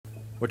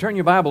Well, turn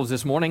your Bibles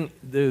this morning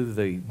to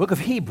the book of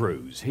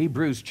Hebrews,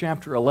 Hebrews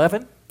chapter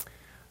 11.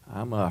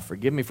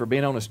 Forgive me for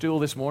being on a stool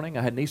this morning.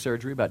 I had knee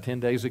surgery about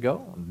 10 days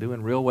ago. I'm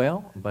doing real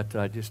well, but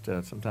just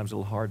sometimes a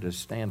little hard to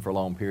stand for a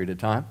long period of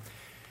time.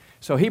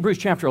 So Hebrews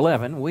chapter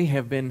 11, we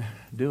have been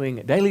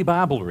doing daily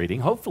Bible reading,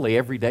 hopefully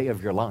every day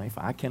of your life.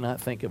 I cannot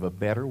think of a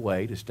better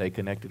way to stay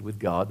connected with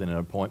God than an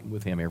appointment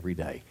with Him every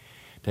day.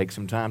 Take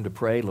some time to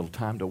pray, a little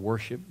time to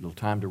worship, a little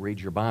time to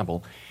read your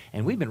Bible.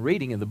 And we've been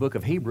reading in the book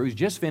of Hebrews,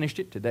 just finished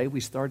it. Today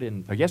we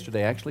started,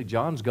 yesterday actually,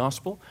 John's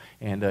Gospel.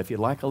 And if you'd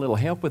like a little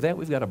help with that,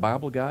 we've got a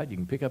Bible guide you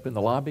can pick up in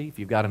the lobby. If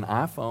you've got an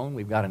iPhone,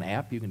 we've got an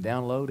app you can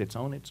download. It's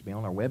on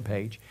our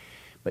webpage.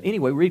 But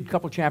anyway, we read a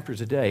couple chapters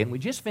a day, and we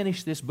just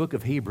finished this book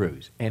of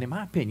Hebrews. And in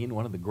my opinion,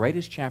 one of the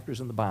greatest chapters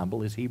in the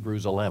Bible is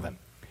Hebrews 11.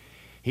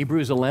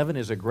 Hebrews 11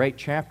 is a great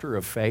chapter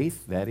of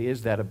faith. That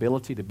is, that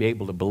ability to be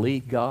able to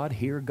believe God,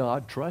 hear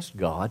God, trust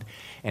God,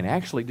 and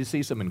actually to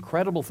see some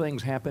incredible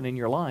things happen in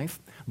your life,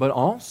 but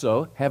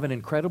also have an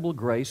incredible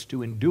grace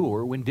to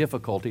endure when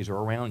difficulties are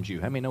around you.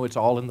 How many know it's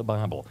all in the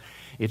Bible?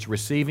 It's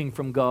receiving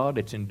from God,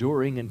 it's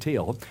enduring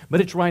until,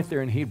 but it's right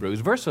there in Hebrews.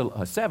 Verse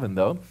 7,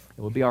 though,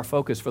 it will be our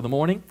focus for the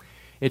morning.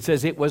 It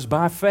says, "It was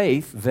by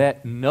faith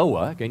that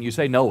Noah," can you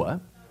say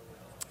Noah?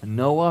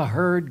 Noah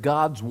heard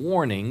God's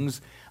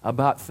warnings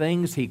about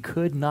things he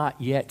could not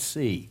yet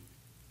see.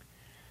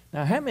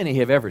 Now, how many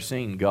have ever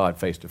seen God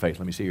face to face?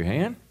 Let me see your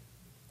hand.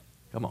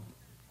 Come on.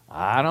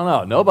 I don't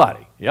know.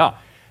 Nobody. Yeah.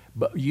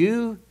 But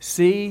you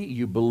see,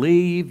 you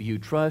believe, you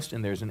trust,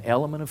 and there's an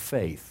element of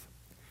faith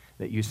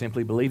that you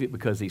simply believe it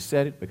because He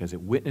said it, because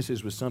it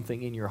witnesses with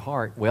something in your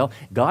heart. Well,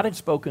 God had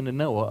spoken to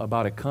Noah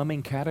about a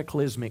coming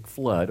cataclysmic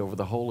flood over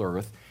the whole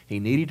earth. He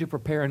needed to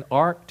prepare an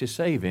ark to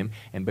save him,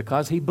 and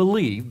because he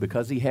believed,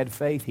 because he had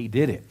faith, he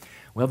did it.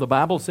 Well, the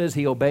Bible says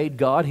he obeyed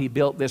God. He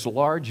built this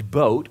large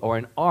boat or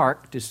an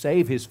ark to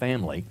save his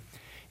family.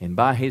 And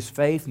by his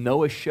faith,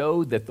 Noah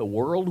showed that the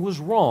world was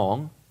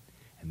wrong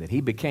and that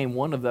he became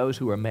one of those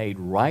who are made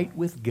right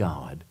with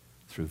God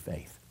through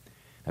faith.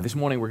 Now, this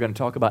morning we're going to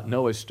talk about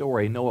Noah's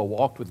story. Noah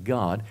walked with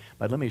God,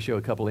 but let me show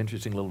a couple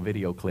interesting little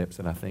video clips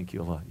that I think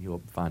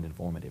you'll find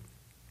informative.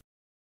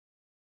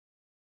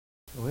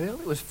 Well,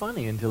 it was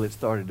funny until it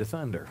started to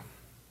thunder.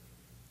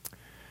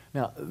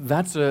 Now,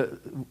 Pastor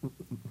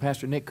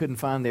Nick couldn't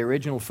find the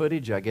original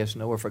footage. I guess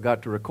Noah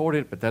forgot to record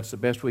it, but that's the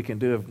best we can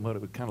do of what it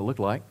would kind of look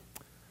like.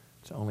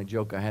 It's the only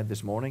joke I had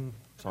this morning.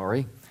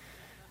 Sorry.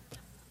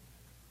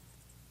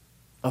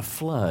 A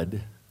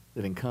flood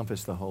that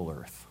encompassed the whole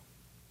earth.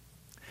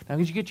 Now,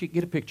 as you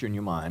get a picture in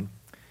your mind,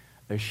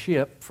 a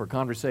ship, for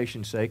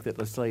conversation's sake, that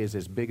let's say is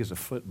as big as a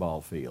football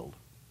field.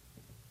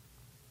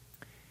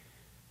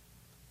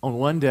 On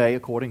one day,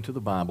 according to the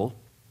Bible,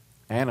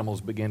 animals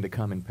began to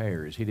come in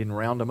pairs. He didn't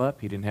round them up.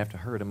 He didn't have to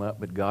herd them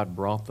up, but God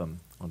brought them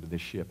onto this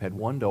ship. Had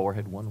one door,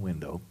 had one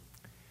window.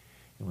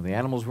 And when the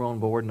animals were on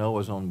board, Noah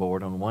was on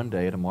board. On one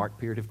day, at a marked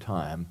period of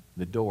time,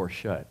 the door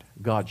shut.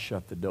 God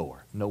shut the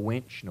door. No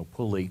winch, no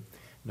pulley,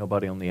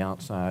 nobody on the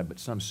outside, but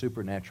some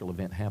supernatural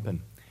event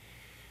happened.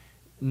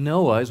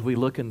 Noah, as we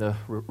look in the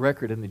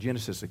record in the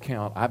Genesis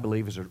account, I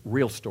believe is a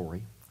real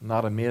story,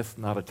 not a myth,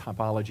 not a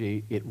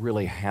typology. It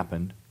really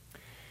happened.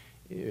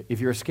 If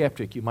you're a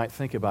skeptic, you might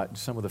think about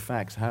some of the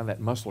facts, how that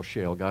mussel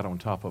shell got on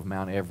top of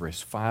Mount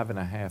Everest,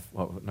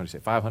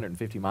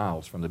 550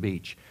 miles from the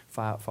beach,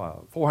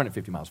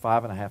 450 miles,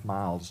 5.5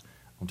 miles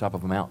on top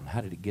of a mountain.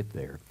 How did it get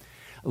there?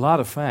 A lot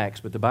of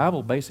facts, but the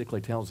Bible basically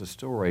tells a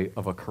story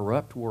of a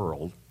corrupt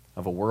world,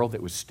 of a world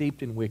that was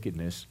steeped in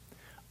wickedness,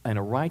 and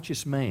a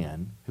righteous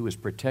man who was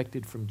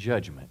protected from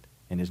judgment,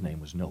 and his name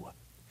was Noah.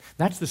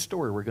 That's the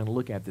story we're going to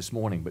look at this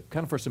morning, but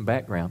kind of for some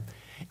background,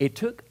 it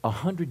took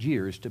 100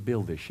 years to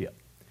build this ship.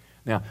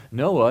 Now,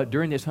 Noah,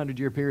 during this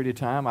 100-year period of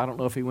time, I don't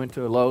know if he went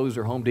to Lowe's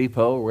or Home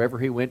Depot or wherever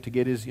he went to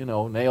get his,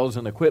 nails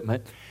and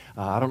equipment.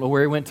 I don't know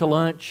where he went to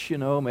lunch,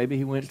 maybe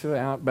he went to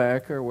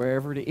Outback or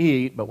wherever to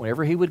eat, but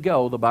wherever he would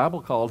go, the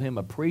Bible called him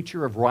a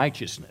preacher of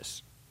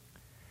righteousness.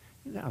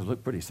 You guys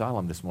look pretty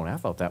solemn this morning. I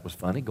thought that was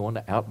funny, going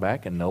to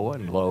Outback and Noah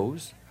and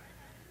Lowe's.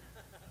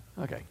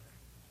 Okay.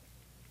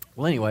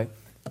 Well, anyway,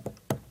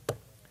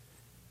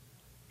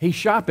 he's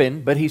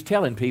shopping, but he's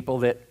telling people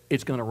that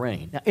it's going to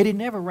rain. Now, it had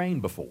never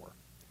rained before.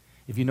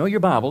 If you know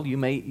your Bible, you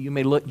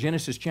may look,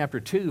 Genesis chapter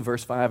 2,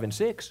 verse 5 and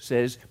 6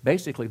 says,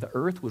 basically the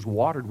earth was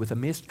watered with a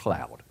mist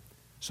cloud.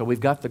 So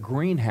we've got the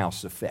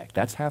greenhouse effect.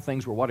 That's how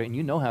things were watered. And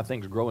you know how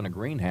things grow in a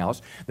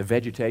greenhouse. The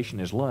vegetation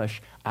is lush.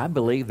 I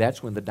believe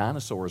that's when the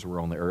dinosaurs were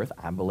on the earth.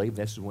 I believe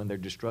this is when their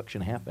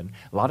destruction happened.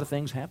 A lot of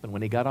things happened.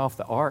 When he got off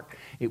the ark,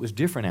 it was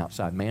different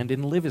outside. Man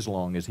didn't live as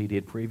long as he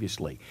did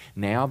previously.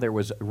 Now there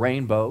was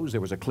rainbows. There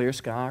was a clear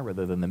sky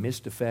rather than the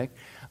mist effect.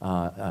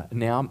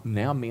 Now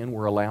men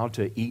were allowed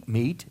to eat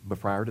meat, but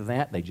prior to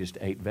that, they just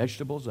ate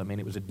vegetables. I mean,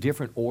 it was a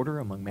different order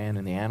among man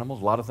and the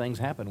animals. A lot of things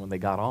happened when they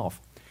got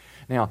off.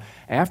 Now,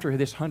 after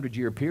this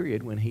 100-year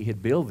period when he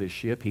had built this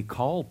ship, he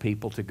called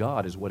people to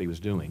God is what he was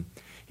doing.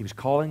 He was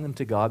calling them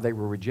to God. They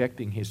were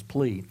rejecting his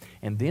plea.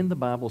 And then the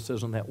Bible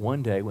says on that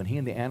one day, when he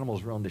and the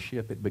animals were on the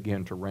ship, it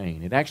began to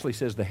rain. It actually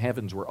says the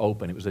heavens were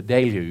open. It was a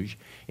deluge.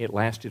 It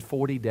lasted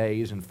 40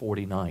 days and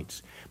 40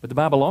 nights. But the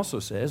Bible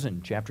also says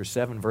in chapter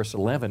 7, verse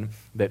 11,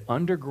 that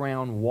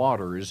underground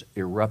waters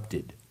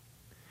erupted.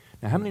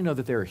 Now, how many know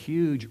that there are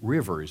huge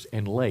rivers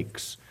and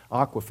lakes,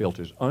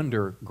 aquifilters,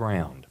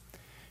 underground?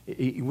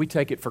 We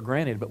take it for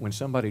granted, but when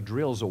somebody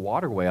drills a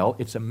water well,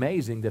 it's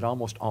amazing that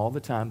almost all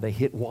the time they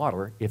hit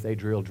water if they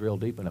drill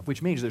deep enough,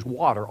 which means there's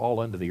water all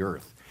under the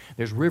earth.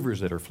 There's rivers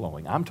that are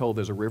flowing. I'm told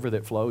there's a river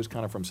that flows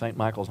kind of from St.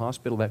 Michael's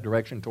Hospital that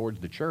direction towards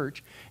the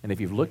church, and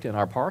if you've looked in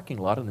our parking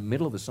lot in the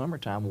middle of the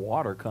summertime,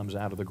 water comes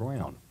out of the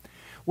ground.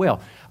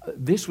 Well,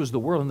 this was the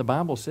world, and the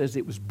Bible says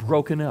it was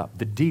broken up.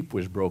 The deep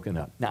was broken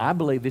up. Now, I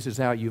believe this is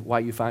why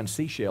you find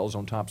seashells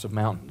on tops of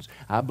mountains.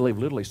 I believe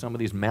literally some of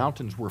these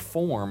mountains were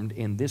formed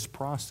in this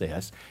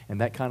process, and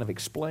that kind of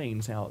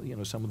explains how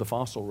some of the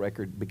fossil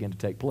record began to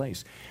take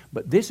place.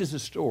 But this is a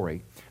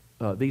story,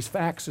 these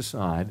facts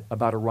aside,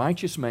 about a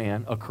righteous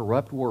man, a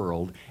corrupt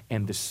world,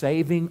 and the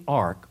saving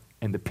ark,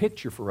 and the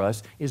picture for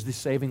us is the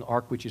saving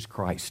ark, which is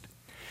Christ.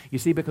 You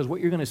see, because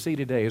what you're going to see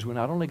today is we're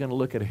not only going to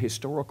look at a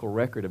historical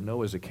record of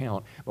Noah's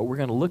account, but we're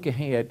going to look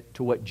ahead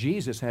to what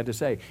Jesus had to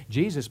say.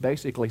 Jesus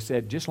basically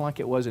said, just like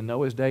it was in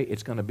Noah's day,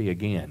 it's going to be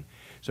again.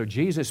 So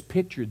Jesus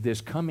pictured this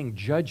coming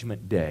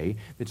judgment day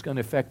that's going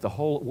to affect the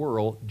whole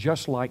world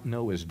just like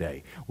Noah's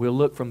day. We'll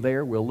look from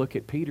there, we'll look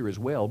at Peter as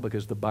well,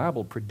 because the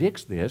Bible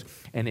predicts this,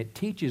 and it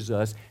teaches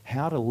us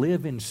how to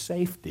live in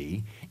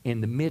safety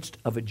in the midst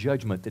of a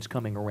judgment that's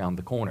coming around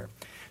the corner.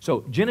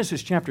 So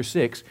Genesis chapter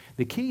 6,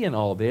 the key in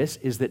all this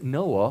is that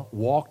Noah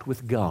walked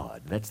with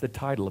God. That's the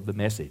title of the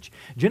message.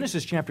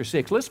 Genesis chapter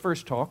 6, let's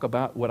first talk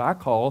about what I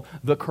call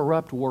the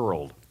corrupt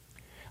world.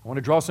 I want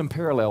to draw some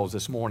parallels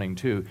this morning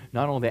to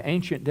not only the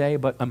ancient day,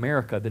 but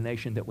America, the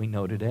nation that we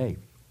know today.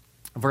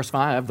 Verse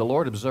 5, the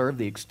Lord observed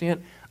the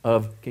extent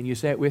of, can you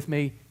say it with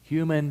me,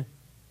 human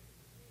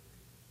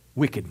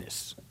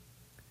wickedness.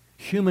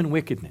 Human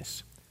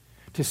wickedness.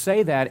 To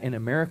say that in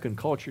American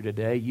culture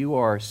today, you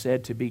are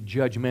said to be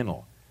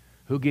judgmental.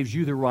 Who gives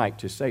you the right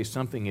to say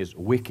something is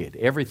wicked?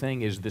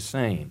 Everything is the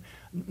same.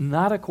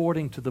 Not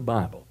according to the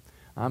Bible.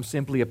 I'm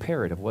simply a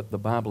parrot of what the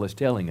Bible is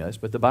telling us,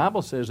 but the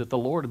Bible says that the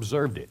Lord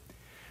observed it,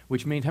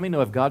 which means, how many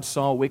know if God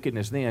saw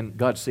wickedness then,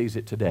 God sees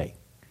it today?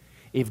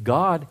 If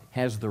God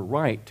has the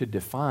right to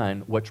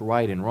define what's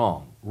right and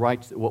wrong,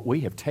 right, what we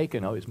have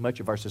taken as much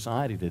of our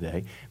society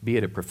today, be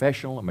it a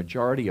professional, a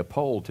majority, a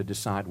poll to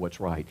decide what's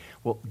right.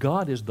 Well,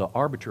 God is the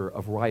arbiter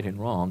of right and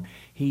wrong.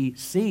 He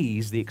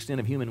sees the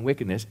extent of human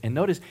wickedness, and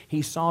notice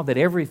He saw that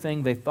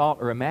everything they thought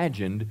or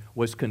imagined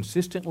was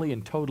consistently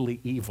and totally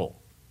evil.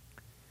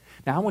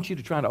 Now, I want you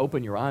to try to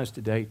open your eyes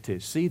today to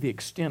see the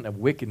extent of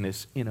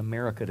wickedness in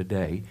America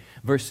today.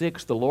 Verse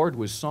 6, the Lord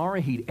was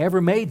sorry He'd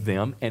ever made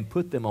them and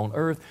put them on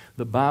earth.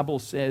 The Bible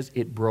says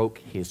it broke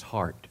His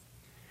heart.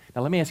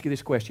 Now, let me ask you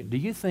this question. Do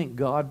you think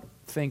God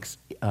thinks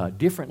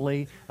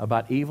differently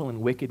about evil and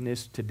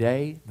wickedness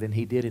today than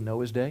He did in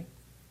Noah's day?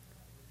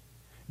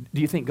 Do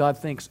you think God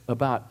thinks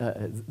about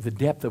the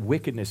depth of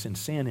wickedness and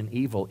sin and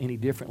evil any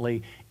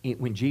differently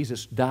when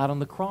Jesus died on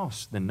the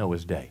cross than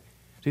Noah's day?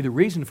 See, the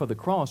reason for the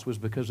cross was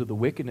because of the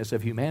wickedness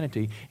of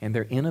humanity and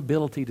their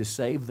inability to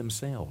save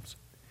themselves.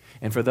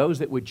 And for those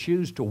that would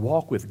choose to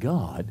walk with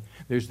God,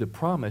 there's the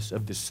promise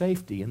of the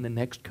safety in the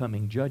next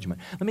coming judgment.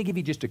 Let me give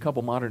you just a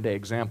couple modern day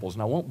examples,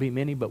 and I won't be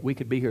many, but we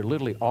could be here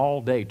literally all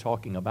day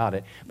talking about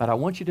it. But I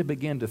want you to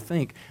begin to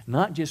think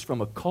not just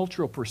from a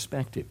cultural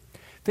perspective.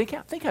 Think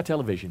how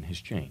television has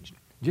changed.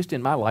 Just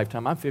in my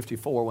lifetime, I'm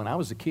 54. When I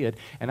was a kid,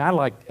 and I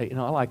like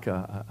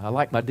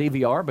my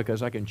DVR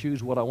because I can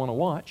choose what I want to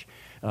watch.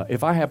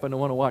 If I happen to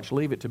want to watch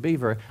Leave It to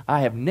Beaver, I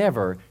have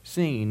never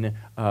seen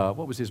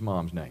what was his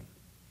mom's name?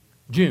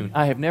 June.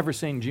 I have never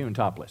seen June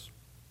topless.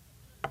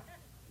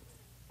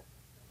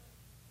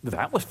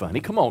 That was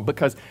funny. Come on,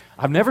 because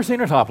I've never seen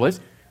her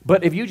topless.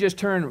 But if you just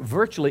turn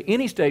virtually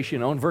any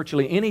station on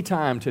virtually any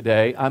time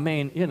today, I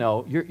mean,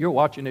 you're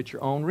watching at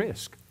your own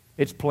risk.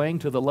 It's playing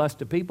to the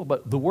lust of people,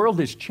 but the world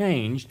has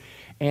changed,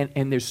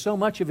 and there's so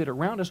much of it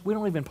around us, we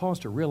don't even pause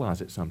to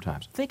realize it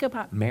sometimes. Think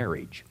about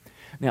marriage.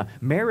 Now,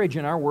 marriage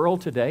in our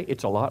world today,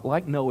 it's a lot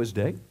like Noah's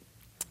day.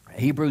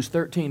 Hebrews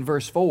 13,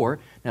 verse 4.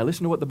 Now,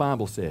 listen to what the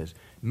Bible says.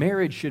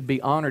 Marriage should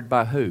be honored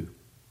by who?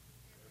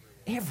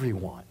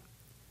 Everyone.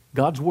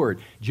 God's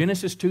Word.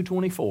 Genesis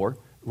 2:24.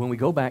 When we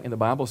go back, and the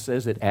Bible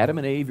says that Adam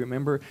and Eve,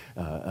 remember,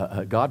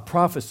 God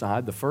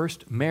prophesied the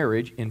first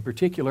marriage in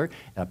particular,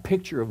 a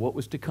picture of what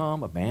was to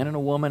come, a man and a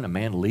woman, a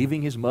man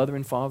leaving his mother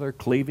and father,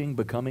 cleaving,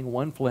 becoming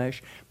one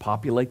flesh,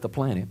 populate the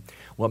planet.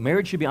 Well,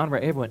 marriage should be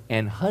honored by everyone,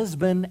 and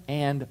husband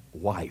and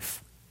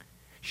wife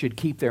should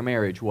keep their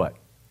marriage what?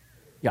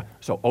 Yeah,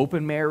 so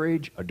open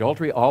marriage,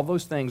 adultery, all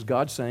those things,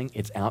 God's saying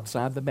it's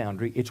outside the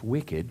boundary, it's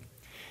wicked,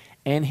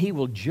 and He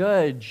will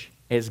judge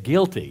as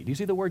guilty. Do you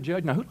see the word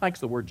judge? Now, who likes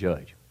the word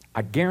judge?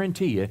 I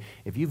guarantee you,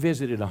 if you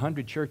visited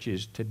 100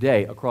 churches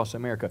today across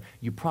America,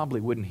 you probably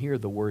wouldn't hear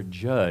the word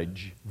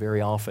judge very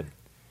often.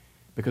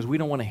 because we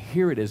don't want to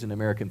hear it as an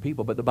American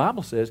people. But the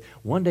Bible says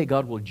one day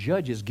God will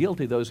judge as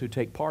guilty those who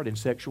take part in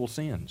sexual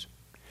sins.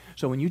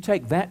 So when you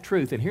take that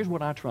truth, and here's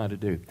what I try to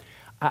do.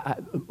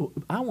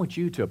 I want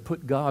you to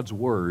put God's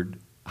Word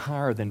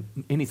higher than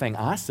anything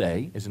I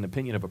say as an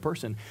opinion of a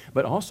person,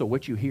 but also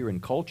what you hear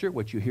in culture,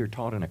 what you hear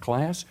taught in a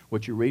class,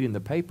 what you read in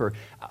the paper.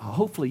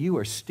 Hopefully you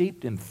are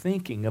steeped in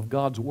thinking of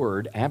God's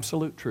Word,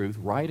 absolute truth,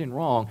 right and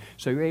wrong,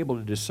 so you're able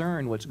to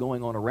discern what's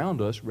going on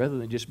around us rather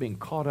than just being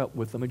caught up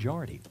with the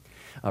majority.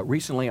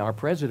 Recently, our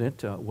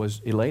president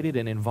was elated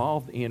and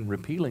involved in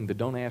repealing the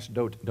Don't Ask,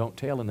 Don't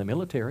Tell in the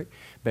military,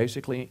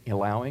 basically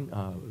allowing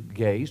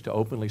gays to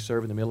openly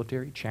serve in the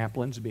military,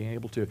 chaplains being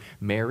able to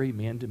marry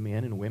men to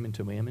men and women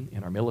to women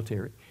in our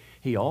military.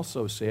 He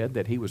also said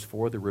that he was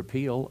for the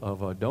repeal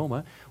of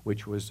DOMA,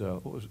 which was,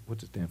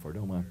 what's it stand for,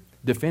 DOMA?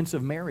 Defense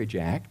of Marriage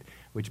Act,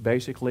 which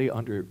basically,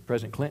 under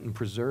President Clinton,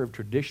 preserved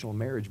traditional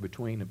marriage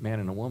between a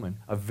man and a woman.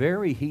 A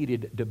very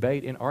heated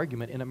debate and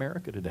argument in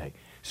America today.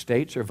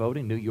 States are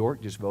voting. New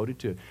York just voted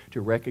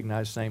to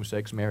recognize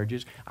same-sex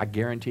marriages. I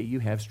guarantee you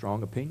have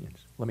strong opinions.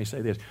 Let me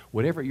say this.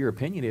 Whatever your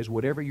opinion is,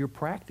 whatever your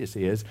practice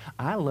is,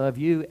 I love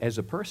you as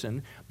a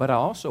person, but I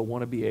also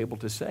want to be able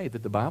to say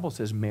that the Bible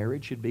says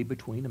marriage should be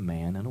between a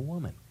man and a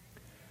woman.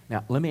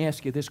 Now, let me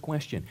ask you this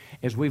question.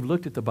 As we've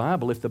looked at the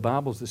Bible, if the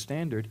Bible's the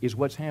standard, is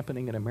what's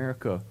happening in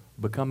America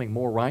becoming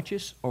more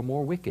righteous or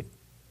more wicked?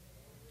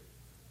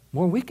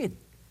 More wicked.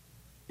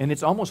 And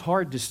it's almost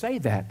hard to say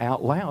that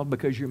out loud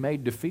because you're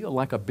made to feel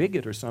like a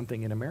bigot or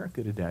something in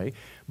America today.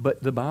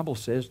 But the Bible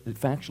says that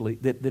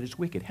factually that it's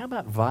wicked. How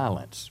about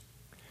violence?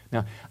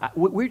 Now,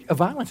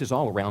 violence is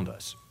all around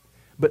us.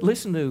 But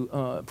listen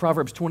to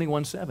Proverbs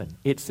 21:7.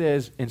 It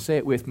says, and say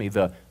it with me,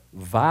 the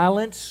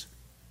violence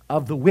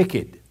of the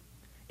wicked.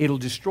 It'll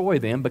destroy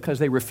them because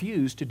they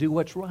refuse to do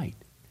what's right.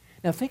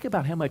 Now think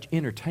about how much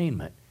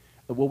entertainment,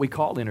 what we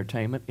call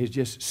entertainment, is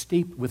just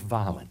steeped with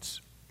violence.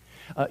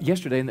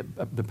 Yesterday in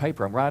the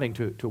paper, I'm writing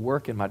to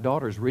work, and my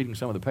daughter's reading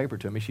some of the paper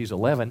to me. She's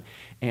 11,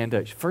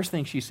 and first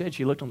thing she said,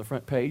 she looked on the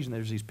front page, and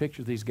there's these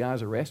pictures of these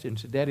guys arrested, and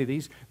said, "Daddy,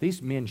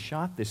 these men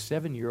shot this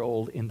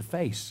 7-year-old in the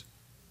face."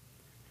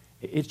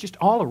 It's just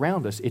all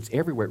around us. It's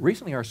everywhere.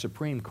 Recently, our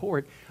Supreme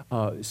Court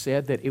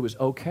said that it was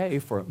okay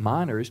for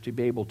minors to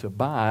be able to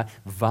buy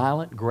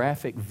violent,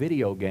 graphic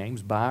video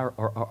games, buy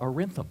or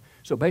rent them.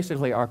 So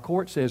basically, our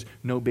court says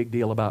no big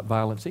deal about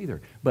violence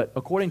either. But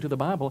according to the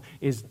Bible,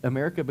 is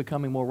America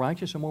becoming more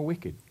righteous or more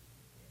wicked?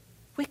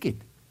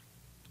 Wicked.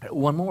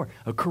 One more.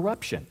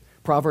 Corruption.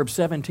 Proverbs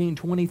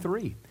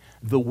 17:23.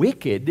 The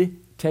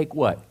wicked take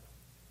what?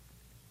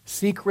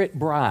 Secret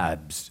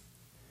bribes.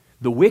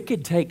 The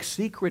wicked take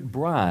secret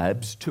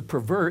bribes to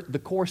pervert the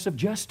course of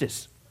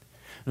justice.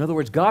 In other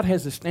words, God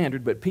has a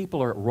standard, but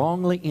people are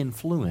wrongly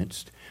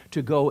influenced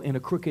to go in a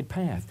crooked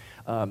path.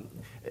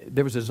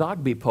 There was a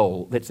Zogby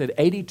poll that said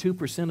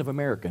 82% of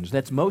Americans,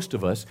 that's most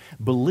of us,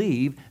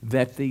 believe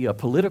that the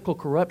political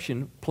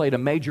corruption played a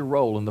major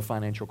role in the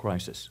financial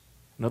crisis.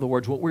 In other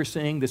words, what we're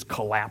seeing, this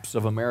collapse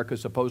of America,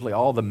 supposedly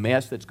all the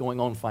mess that's going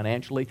on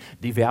financially,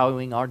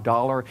 devaluing our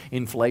dollar,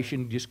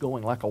 inflation just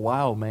going like a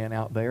wild man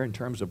out there in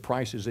terms of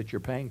prices that you're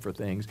paying for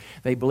things,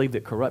 they believe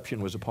that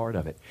corruption was a part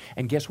of it.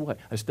 And guess what?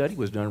 A study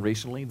was done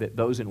recently that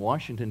those in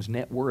Washington's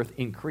net worth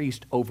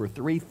increased over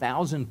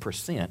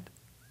 3,000%,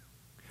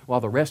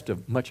 while the rest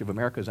of much of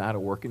America is out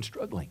of work and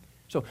struggling.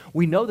 So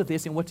we know that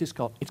this, and what's this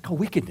called? It's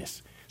called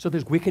wickedness. So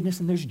there's wickedness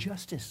and there's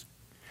justice.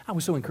 I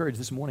was so encouraged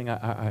this morning.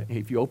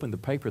 If you open the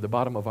paper, the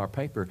bottom of our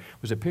paper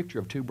was a picture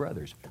of two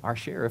brothers, our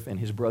sheriff and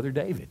his brother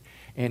David.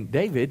 And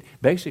David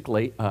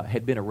basically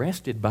had been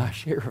arrested by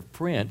Sheriff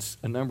Prince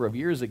a number of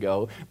years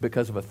ago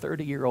because of a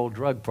 30-year-old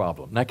drug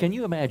problem. Now, can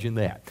you imagine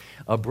that?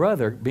 A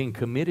brother being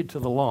committed to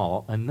the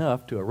law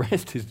enough to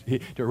arrest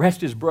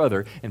his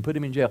brother and put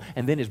him in jail.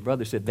 And then his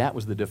brother said, that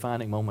was the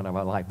defining moment of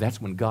my life.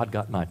 That's when God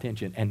got my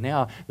attention. And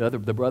now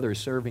the brother is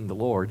serving the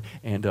Lord.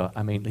 And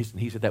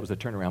he said that was a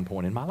turnaround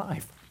point in my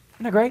life.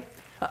 Isn't that great?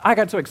 I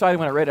got so excited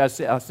when I read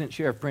it, I sent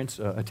Sheriff Prince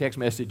a text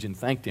message and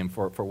thanked him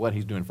for what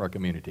he's doing for our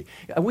community.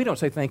 We don't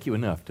say thank you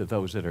enough to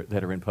those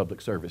that are in public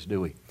service, do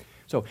we?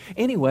 So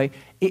anyway,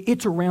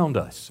 it's around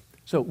us.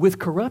 So with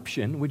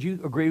corruption, would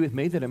you agree with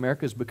me that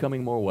America is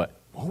becoming more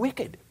what? More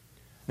wicked.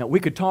 Now, we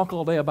could talk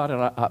all day about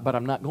it, but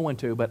I'm not going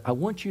to. But I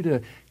want you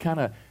to kind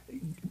of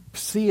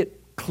see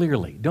it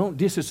clearly. Don't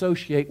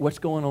disassociate what's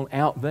going on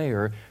out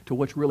there to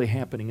what's really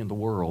happening in the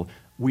world.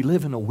 We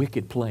live in a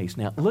wicked place.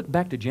 Now, look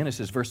back to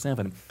Genesis verse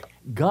 7.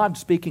 God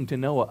speaking to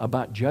Noah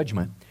about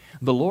judgment.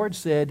 The Lord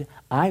said,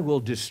 I will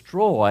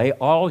destroy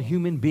all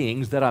human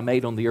beings that I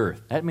made on the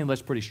earth. That means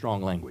that's pretty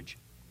strong language.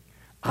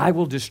 I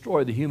will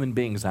destroy the human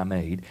beings I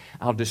made.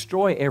 I'll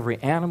destroy every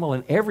animal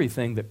and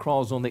everything that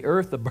crawls on the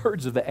earth, the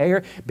birds of the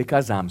air,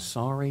 because I'm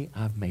sorry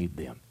I've made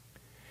them.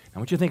 Now, I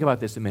want you to think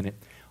about this a minute.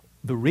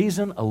 The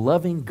reason a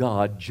loving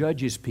God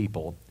judges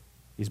people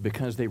is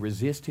because they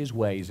resist His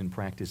ways and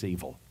practice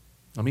evil.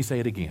 Let me say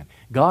it again.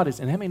 God is,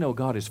 and how many know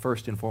God is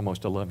first and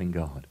foremost a loving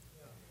God?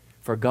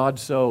 For God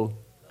so,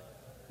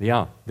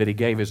 that He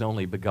gave His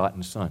only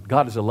begotten Son.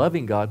 God is a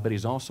loving God, but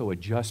He's also a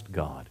just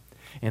God.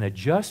 And a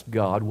just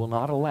God will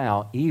not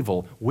allow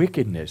evil,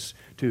 wickedness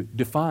to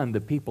define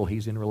the people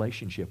He's in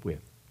relationship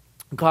with.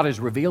 God has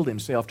revealed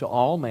Himself to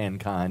all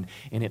mankind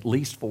in at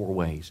least 4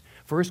 ways.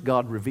 First,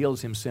 God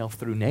reveals Himself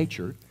through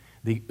nature,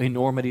 the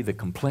enormity, the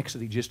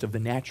complexity just of the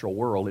natural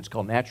world. It's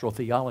called natural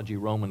theology,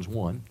 Romans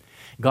 1.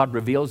 God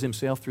reveals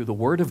Himself through the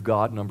Word of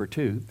God, number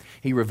 2.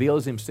 He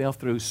reveals Himself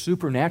through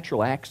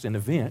supernatural acts and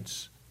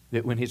events,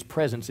 that when His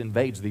presence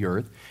invades the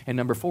earth. And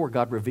number 4,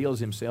 God reveals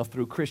Himself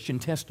through Christian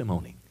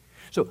testimony.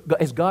 So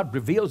as God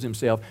reveals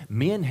Himself,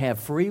 men have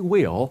free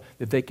will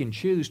that they can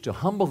choose to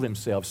humble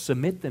themselves,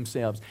 submit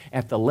themselves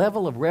at the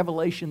level of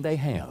revelation they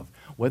have.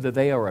 Whether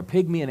they are a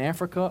pygmy in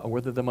Africa or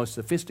whether the most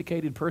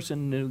sophisticated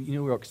person in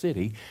New York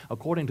City,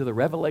 according to the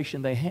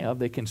revelation they have,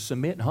 they can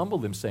submit and humble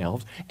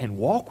themselves and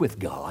walk with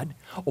God,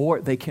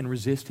 or they can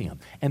resist Him.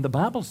 And the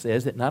Bible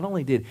says that not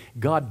only did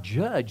God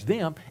judge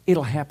them,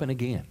 it'll happen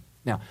again.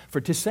 Now,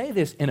 to say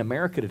this in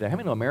America today, I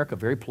mean, America,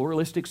 very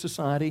pluralistic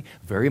society,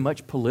 very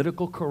much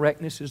political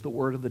correctness is the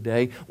word of the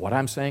day. What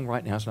I'm saying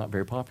right now is not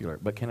very popular.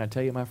 But can I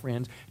tell you, my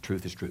friends,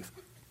 truth is truth.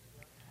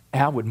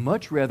 I would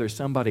much rather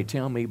somebody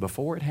tell me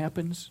before it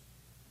happens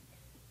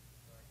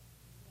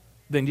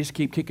than just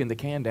keep kicking the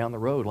can down the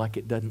road like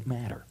it doesn't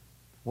matter.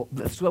 Well,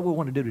 that's what we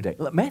want to do today.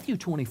 Look, Matthew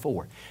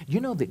 24, you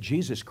know that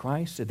Jesus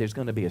Christ said there's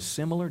going to be a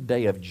similar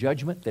day of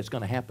judgment that's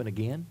going to happen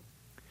again?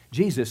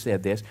 Jesus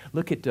said this.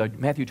 Look at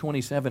Matthew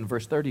 27,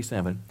 verse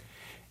 37.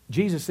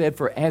 Jesus said,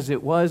 for as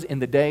it was in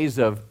the days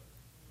of,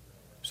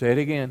 say it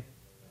again.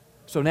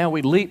 So now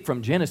we leap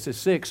from Genesis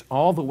 6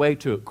 all the way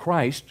to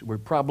Christ. We're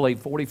probably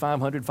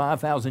 4,500,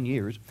 5,000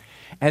 years.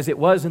 As it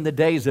was in the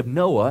days of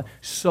Noah,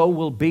 so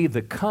will be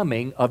the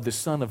coming of the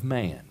Son of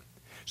Man.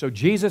 So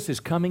Jesus is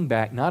coming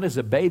back not as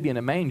a baby in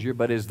a manger,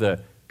 but as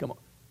the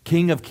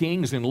King of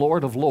kings and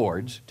Lord of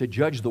lords to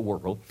judge the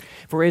world.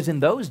 For as in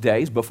those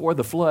days, before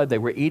the flood, they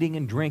were eating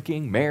and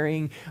drinking,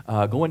 marrying,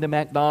 going to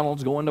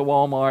McDonald's, going to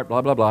Walmart,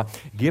 blah, blah, blah,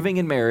 giving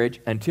in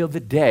marriage until the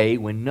day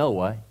when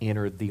Noah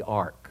entered the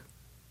ark.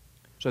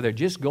 So they're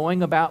just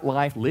going about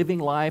life, living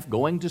life,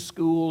 going to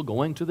school,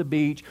 going to the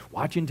beach,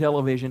 watching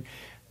television.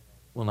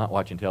 Well, not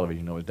watching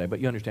television Noah's day, but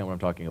you understand what I'm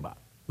talking about.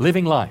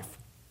 Living life.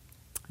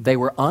 They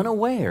were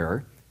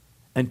unaware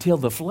until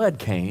the flood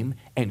came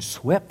and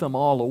swept them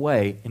all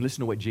away. And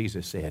listen to what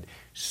Jesus said.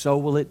 So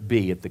will it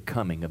be at the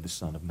coming of the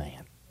Son of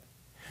Man.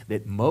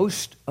 That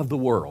most of the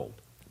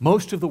world,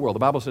 the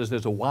Bible says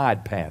there's a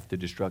wide path to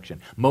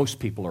destruction. Most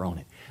people are on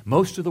it.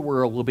 Most of the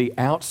world will be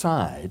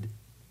outside.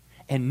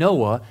 And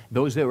Noah,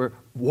 those that were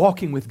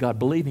walking with God,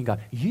 believing God,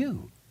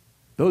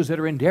 those that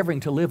are endeavoring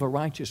to live a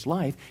righteous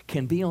life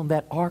can be on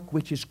that ark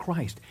which is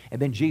Christ.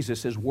 And then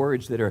Jesus says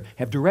words that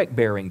have direct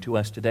bearing to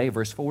us today.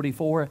 Verse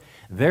 44,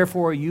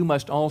 therefore you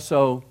must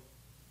also,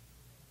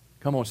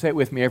 come on, say it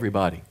with me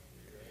everybody,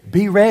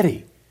 be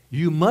ready.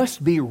 You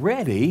must be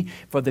ready,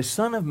 for the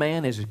Son of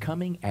Man is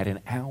coming at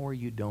an hour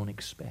you don't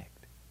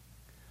expect.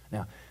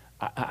 Now,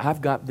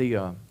 I've got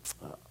the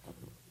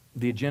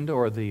agenda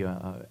or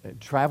the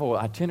travel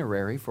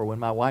itinerary for when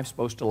my wife's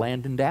supposed to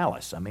land in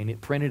Dallas. I mean, it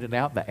printed it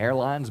out. The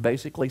airlines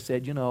basically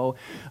said, we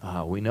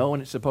know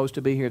when it's supposed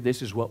to be here.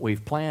 This is what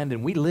we've planned,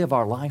 and we live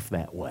our life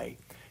that way.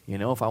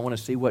 If I want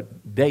to see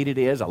what date it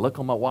is, I look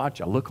on my watch,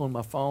 I look on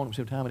my phone,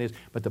 see what time it is.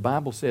 But the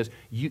Bible says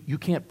you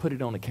can't put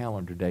it on a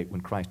calendar date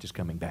when Christ is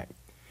coming back.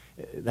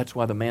 That's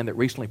why the man that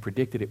recently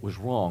predicted it was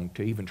wrong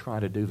to even try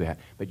to do that.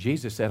 But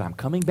Jesus said, I'm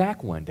coming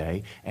back one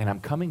day, and I'm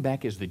coming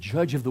back as the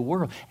judge of the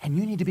world, and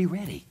you need to be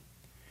ready.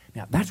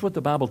 Now, that's what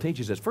the Bible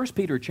teaches us. 1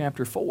 Peter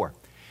chapter 4.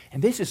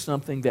 And this is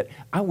something that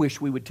I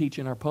wish we would teach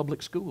in our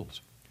public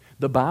schools.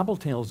 The Bible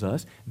tells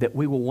us that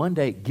we will one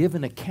day give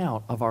an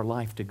account of our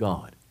life to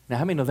God. Now,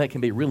 how many know that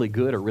can be really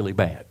good or really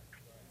bad?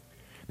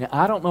 Now,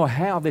 I don't know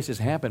how this has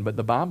happened, but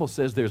the Bible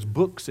says there's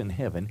books in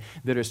heaven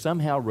that are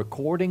somehow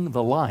recording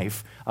the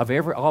life of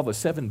all the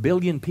 7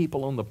 billion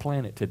people on the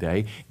planet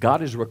today.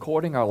 God is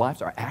recording our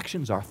lives, our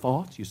actions, our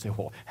thoughts. You say,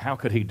 well, how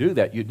could He do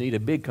that? You'd need a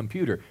big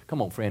computer.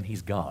 Come on, friend,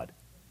 He's God.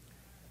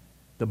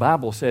 The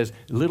Bible says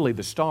literally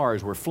the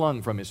stars were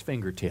flung from His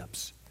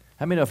fingertips.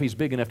 How many know if He's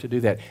big enough to do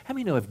that? How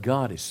many know if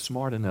God is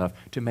smart enough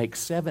to make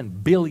 7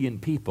 billion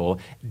people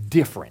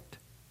different?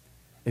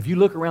 If you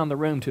look around the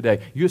room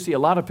today, you'll see a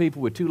lot of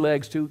people with 2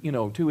 legs, 2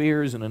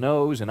 ears and a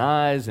nose and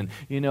eyes and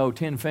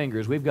 10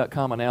 fingers. We've got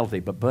commonality,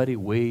 but buddy,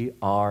 we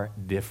are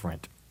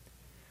different.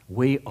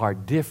 We are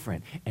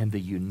different, and the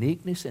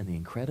uniqueness and the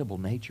incredible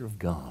nature of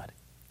God.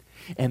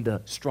 And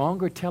the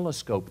stronger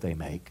telescope they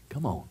make,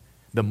 come on,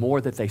 the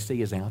more that they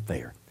see is out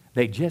there.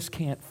 They just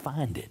can't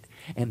find it.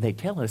 And they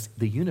tell us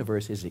the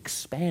universe is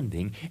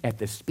expanding at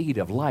the speed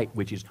of light,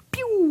 which is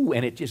pew,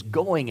 and it's just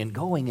going and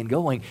going and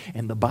going.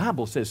 And the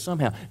Bible says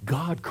somehow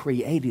God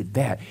created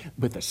that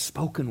with a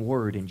spoken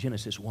word in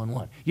Genesis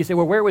 1:1. You say,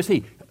 well, where was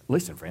He?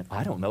 Listen, friend,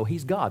 I don't know.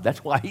 He's God.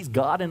 That's why He's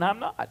God and I'm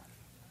not.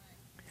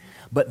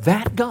 But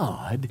that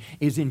God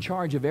is in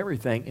charge of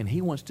everything, and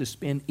He wants to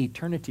spend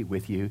eternity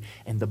with you.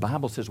 And the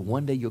Bible says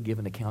one day you'll give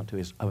an account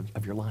to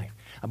of your life.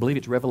 I believe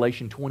it's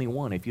Revelation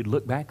 21. If you'd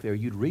look back there,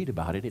 you'd read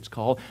about it. It's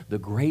called the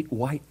Great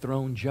White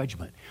Throne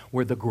Judgment,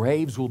 where the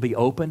graves will be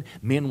open,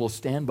 men will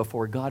stand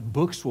before God,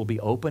 books will be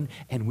open,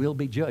 and we'll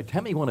be judged. How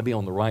many want to be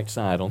on the right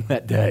side on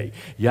that day?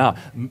 Yeah,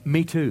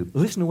 me too.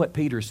 Listen to what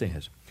Peter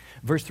says.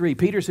 Verse 3,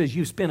 Peter says,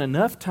 "You've spent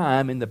enough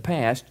time in the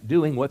past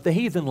doing what the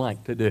heathen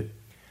like to do."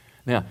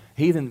 Now,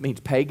 heathen means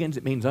pagans,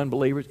 it means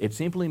unbelievers. It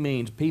simply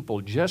means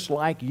people just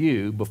like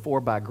you before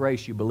by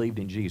grace you believed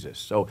in Jesus.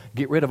 So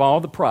get rid of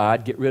all the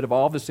pride, get rid of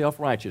all the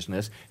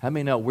self-righteousness. How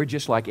many know we're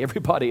just like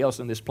everybody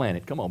else on this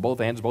planet? Come on, both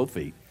hands, both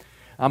feet.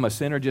 I'm a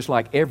sinner just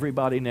like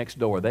everybody next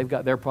door. They've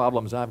got their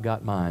problems, I've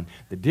got mine.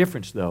 The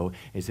difference, though,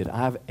 is that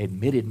I've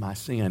admitted my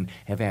sin,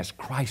 have asked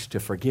Christ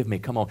to forgive me,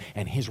 come on,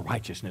 and His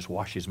righteousness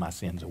washes my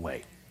sins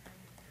away.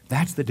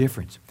 That's the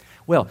difference.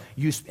 Well,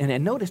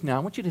 and notice now, I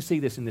want you to see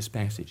this in this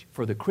passage.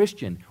 For the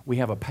Christian, we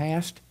have a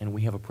past and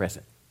we have a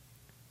present.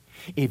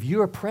 If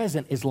your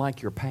present is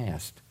like your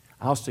past,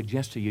 I'll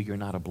suggest to you you're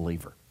not a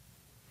believer.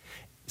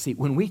 See,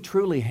 when we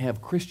truly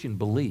have Christian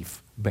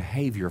belief,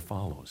 behavior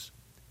follows.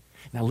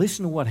 Now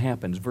listen to what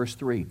happens, verse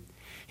 3.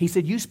 He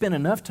said, "You spent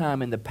enough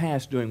time in the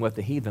past doing what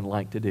the heathen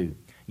like to do.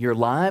 Your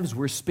lives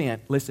were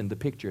spent," listen, the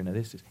picture, now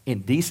this is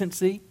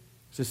indecency,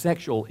 it's a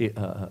sexual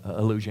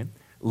illusion,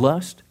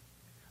 lust,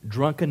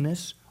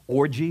 drunkenness,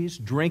 orgies,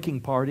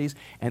 drinking parties,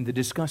 and the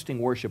disgusting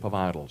worship of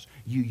idols.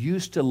 You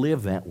used to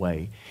live that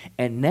way,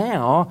 and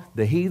now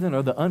the heathen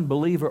or the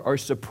unbeliever are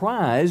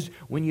surprised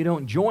when you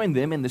don't join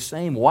them in the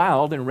same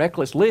wild and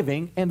reckless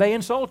living, and they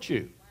insult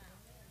you.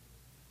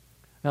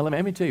 Now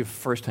let me tell you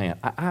firsthand,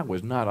 I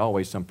was not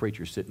always some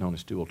preacher sitting on a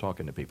stool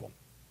talking to people.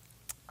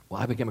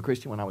 Well, I became a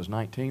Christian when I was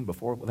 19.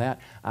 Before that,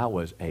 I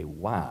was a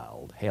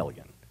wild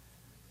hellion.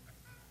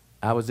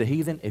 I was a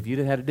heathen. If you'd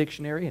had a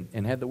dictionary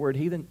and had the word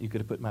heathen, you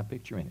could have put my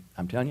picture in it.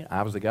 I'm telling you,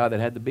 I was the guy that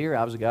had the beer.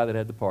 I was the guy that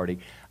had the party.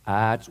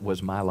 That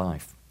was my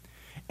life.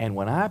 And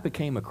when I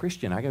became a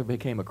Christian, I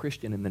became a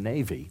Christian in the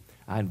Navy.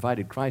 I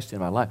invited Christ in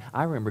my life.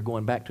 I remember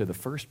going back to the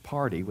first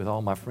party with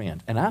all my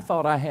friends. And I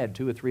thought I had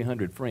 200 or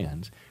 300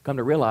 friends. Come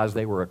to realize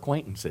they were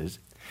acquaintances.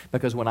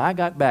 Because when I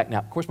got back, now,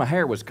 of course, my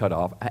hair was cut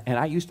off. And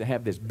I used to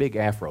have this big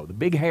afro. The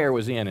big hair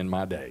was in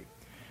my day.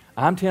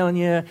 I'm telling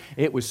you,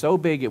 it was so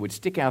big it would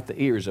stick out the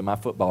ears of my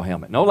football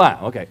helmet. No lie,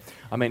 okay.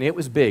 I mean, it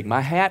was big.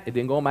 My hat, it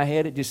didn't go on my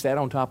head. It just sat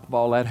on top of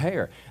all that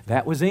hair.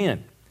 That was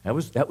in. That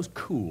was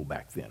cool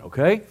back then,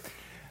 okay?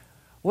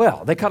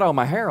 Well, they cut all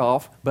my hair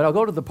off, but I'll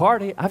go to the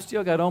party. I've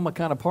still got on my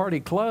kind of party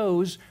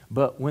clothes,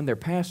 but when they're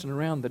passing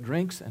around the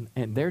drinks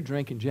and they're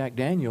drinking Jack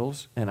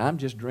Daniels and I'm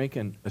just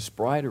drinking a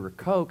Sprite or a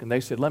Coke, and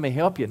they said, "Let me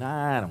help you."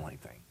 Nah, I don't want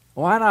anything.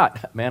 Why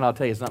not? Man, I'll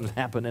tell you, something's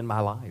happened in my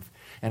life.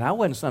 And I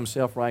wasn't some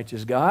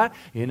self-righteous guy.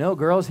 You know,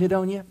 girls hit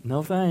on you?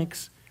 No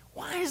thanks.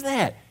 Why is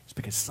that? It's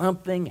because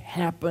something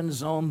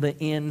happens on the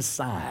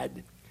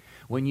inside.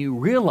 When you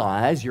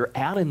realize you're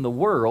out in the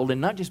world, and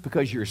not just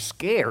because you're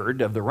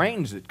scared of the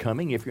rains that's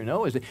coming, if you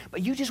know,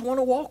 but you just want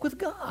to walk with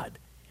God.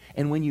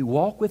 And when you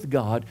walk with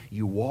God,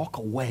 you walk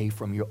away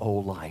from your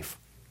old life.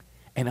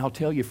 And I'll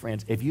tell you,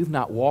 friends, if you've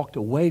not walked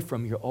away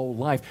from your old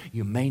life,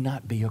 you may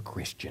not be a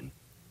Christian.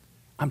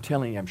 I'm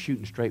telling you, I'm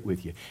shooting straight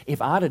with you. If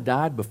I'd have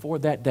died before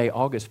that day,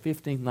 August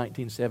 15,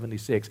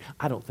 1976,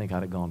 I don't think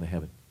I'd have gone to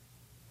heaven.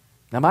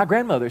 Now, my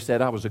grandmother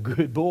said I was a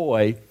good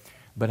boy,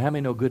 but how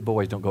many know good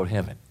boys don't go to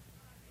heaven?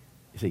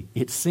 You see,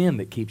 it's sin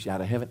that keeps you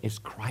out of heaven. It's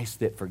Christ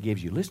that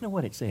forgives you. Listen to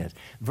what it says.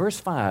 Verse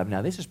 5,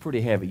 now this is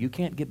pretty heavy. You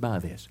can't get by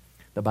this.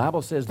 The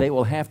Bible says they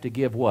will have to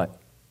give what?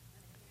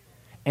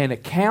 An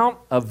account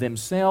of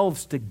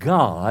themselves to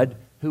God,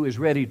 who is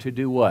ready to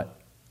do what?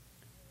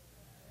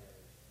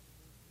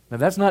 Now,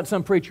 that's not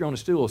some preacher on a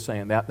stool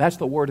saying that. That's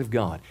the Word of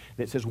God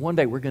that says one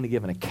day we're going to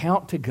give an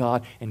account to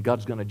God and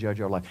God's going to judge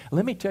our life.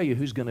 Let me tell you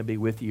who's going to be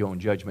with you on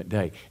Judgment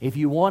Day. If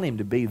you want Him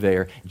to be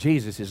there,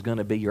 Jesus is going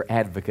to be your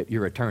advocate,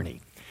 your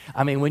attorney.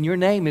 I mean, when your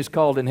name is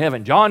called in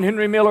heaven, John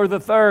Henry Miller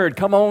III,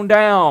 come on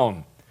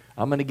down.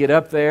 I'm going to get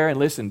up there and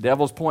listen,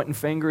 devil's pointing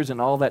fingers and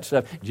all that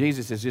stuff.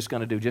 Jesus is just going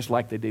to do just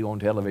like they do on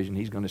television.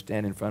 He's going to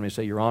stand in front of me and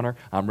say, "Your Honor,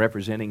 I'm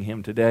representing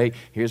him today.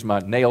 Here's my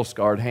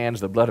nail-scarred hands.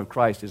 The blood of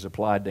Christ is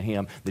applied to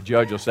him." The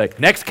judge will say,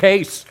 "Next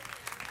case."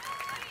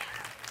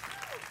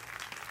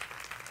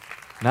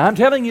 Now, I'm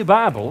telling you,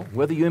 Bible,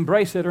 whether you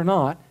embrace it or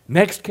not,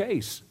 next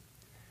case.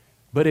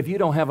 But if you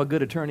don't have a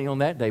good attorney on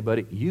that day,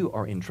 buddy, you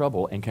are in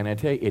trouble. And can I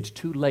tell you, it's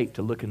too late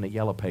to look in the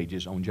yellow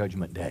pages on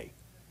Judgment Day.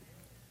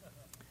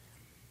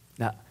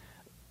 Now,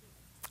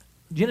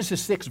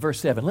 Genesis 6, verse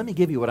 7. Let me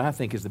give you what I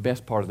think is the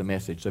best part of the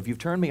message. So if you've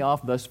turned me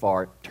off thus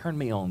far, turn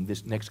me on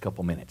this next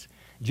couple minutes.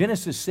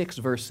 Genesis 6,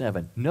 verse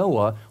 7.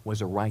 Noah was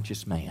a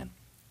righteous man.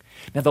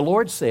 Now the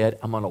Lord said,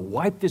 "I'm going to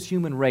wipe this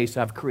human race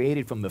I've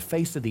created from the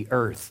face of the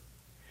earth.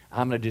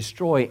 I'm going to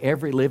destroy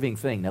every living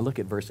thing." Now look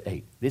at verse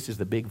 8. This is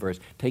the big verse.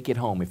 Take it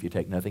home if you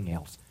take nothing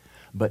else.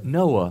 But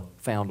Noah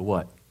found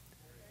what?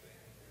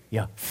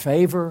 Yeah,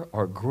 favor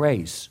or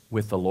grace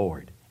with the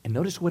Lord. And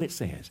notice what it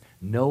says.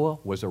 Noah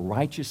was a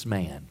righteous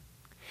man.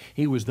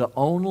 He was the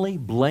only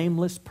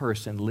blameless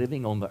person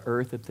living on the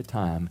earth at the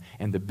time.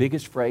 And the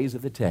biggest phrase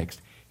of the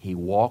text, he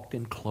walked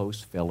in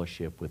close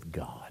fellowship with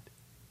God.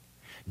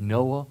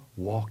 Noah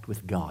walked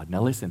with God.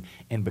 Now listen,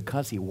 and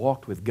because he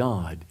walked with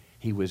God,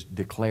 he was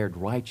declared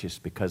righteous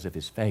because of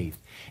his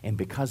faith. And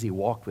because he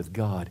walked with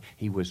God,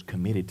 he was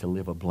committed to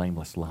live a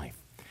blameless life.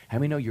 How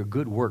many know your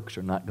good works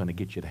are not going to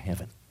get you to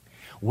heaven?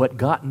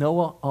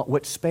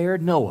 What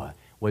spared Noah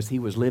was he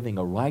was living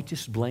a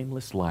righteous,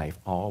 blameless life,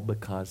 all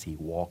because he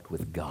walked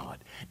with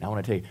God. Now I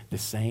want to tell you, the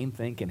same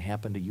thing can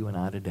happen to you and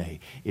I today.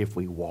 If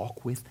we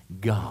walk with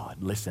God,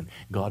 listen,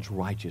 God's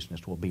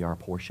righteousness will be our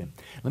portion.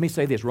 Let me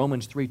say this,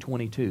 Romans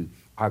 3:22,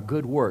 our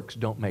good works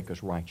don't make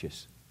us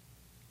righteous.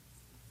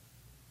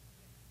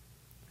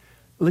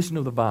 Listen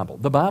to the Bible.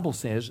 The Bible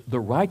says, the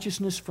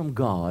righteousness from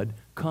God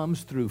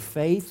comes through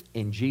faith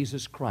in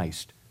Jesus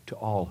Christ to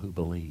all who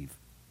believe.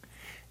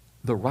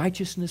 The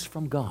righteousness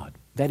from God.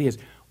 That is,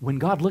 when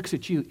God looks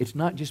at you, it's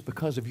not just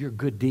because of your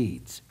good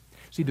deeds.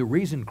 See, the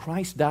reason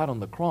Christ died on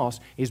the cross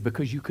is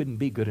because you couldn't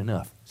be good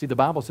enough. See, the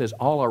Bible says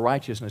all our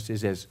righteousness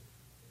is as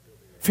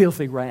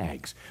filthy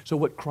rags. So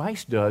what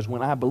Christ does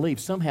when I believe,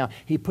 somehow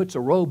he puts a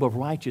robe of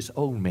righteousness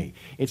on me.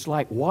 It's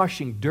like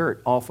washing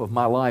dirt off of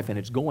my life and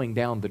it's going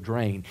down the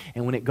drain.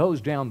 And when it goes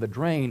down the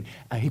drain,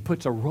 he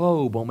puts a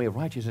robe on me of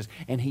righteousness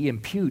and he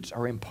imputes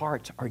or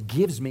imparts or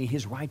gives me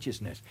his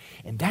righteousness.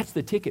 And that's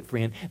the ticket,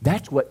 friend.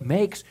 That's what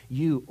makes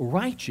you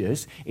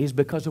righteous, is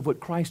because of what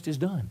Christ has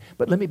done.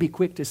 But let me be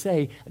quick to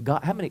say,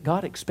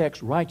 God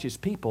expects righteous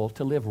people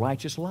to live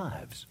righteous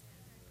lives.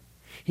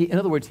 In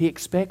other words, he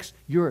expects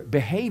your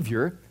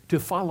behavior to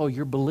follow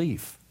your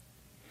belief.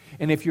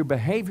 And if your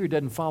behavior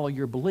doesn't follow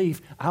your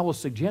belief, I will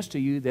suggest to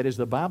you that, as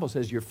the Bible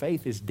says, your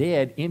faith is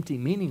dead, empty,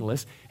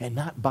 meaningless, and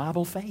not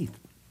Bible faith.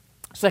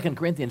 2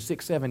 Corinthians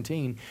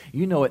 6:17,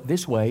 you know it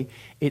this way.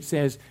 It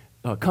says,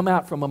 come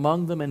out from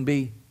among them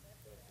and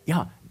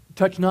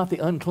touch not the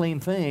unclean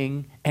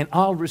thing, and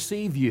I'll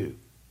receive you.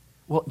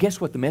 Well,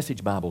 guess what the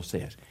Message Bible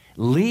says?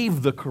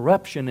 Leave the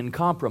corruption and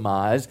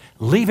compromise.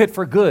 Leave it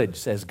for good,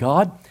 says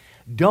God.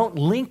 Don't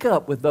link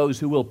up with those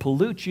who will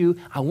pollute you.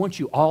 I want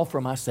you all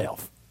for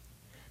myself.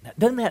 Now,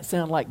 doesn't that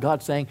sound like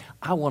God saying,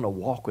 I want to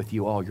walk with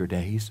you all your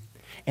days?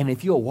 And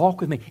if you'll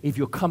walk with me, if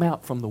you'll come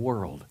out from the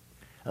world.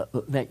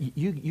 Now,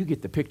 you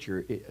get the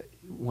picture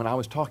when I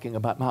was talking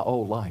about my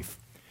old life.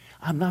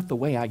 I'm not the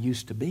way I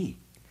used to be.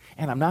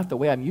 And I'm not the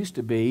way I used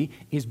to be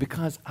is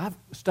because I've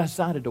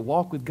decided to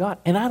walk with God.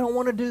 And I don't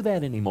want to do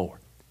that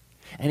anymore.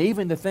 And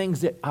even the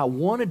things that I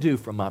want to do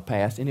from my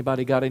past,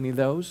 anybody got any of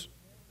those?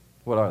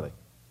 What are they?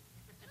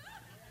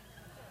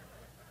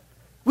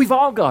 We've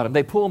all got them.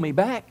 They pull me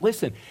back.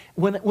 Listen,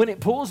 when it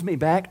pulls me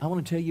back, I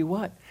want to tell you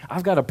what.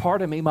 I've got a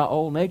part of me, my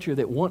old nature,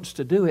 that wants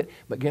to do it.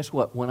 But guess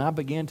what? When I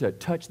begin to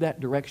touch that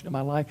direction of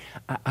my life,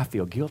 I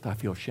feel guilt. I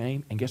feel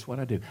shame. And guess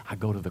what I do? I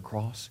go to the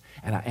cross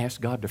and I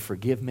ask God to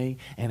forgive me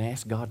and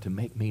ask God to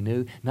make me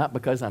new. Not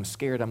because I'm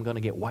scared I'm going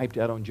to get wiped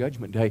out on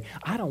Judgment Day.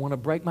 I don't want to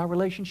break my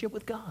relationship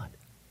with God.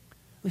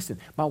 Listen,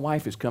 my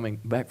wife is coming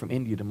back from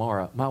India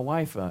tomorrow. My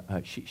wife,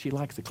 she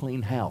likes a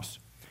clean house.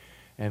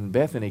 And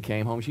Bethany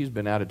came home. She's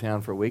been out of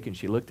town for a week, and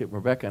she looked at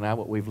Rebecca and I,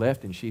 what we've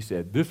left, and she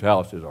said, this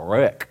house is a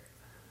wreck.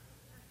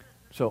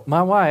 So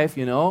my wife,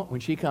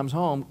 when she comes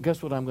home,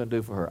 guess what I'm going to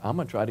do for her? I'm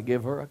going to try to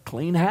give her a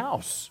clean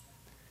house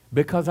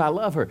because I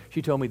love her.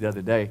 She told me the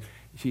other day,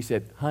 she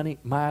said, honey,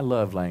 my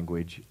love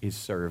language is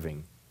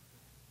serving.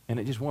 And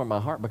it just warmed my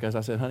heart because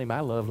I said, honey,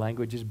 my love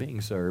language is being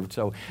served.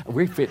 So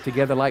we fit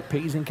together like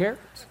peas and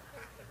carrots.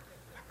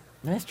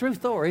 That's a true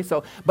story.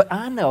 But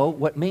I know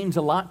what means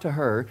a lot to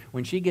her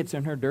when she gets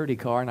in her dirty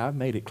car and I've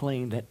made it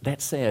clean,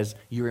 that says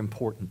you're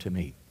important to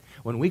me.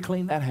 When we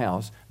clean that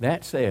house,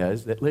 that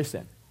says that,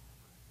 listen,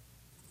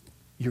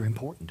 you're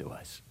important to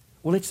us.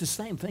 Well, it's the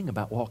same thing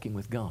about walking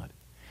with God.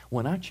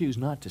 When I choose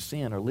not to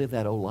sin or live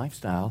that old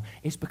lifestyle,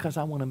 it's because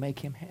I want to make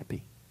him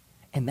happy.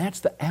 And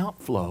that's the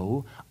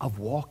outflow of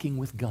walking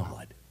with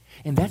God.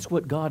 And that's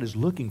what God is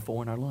looking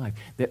for in our life.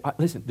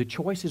 Listen, the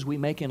choices we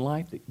make in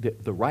life,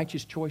 the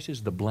righteous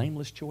choices, the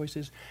blameless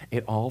choices,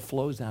 it all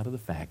flows out of the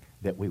fact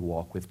that we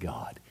walk with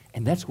God.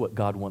 And that's what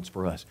God wants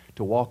for us,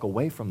 to walk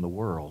away from the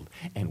world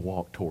and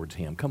walk towards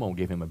him. Come on,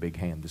 give him a big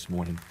hand this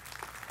morning.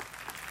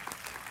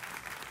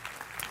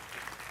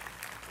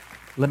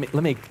 Let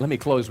me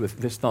close with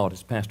this thought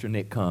as Pastor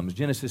Nick comes.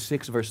 Genesis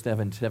 6, verse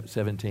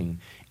 17.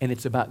 And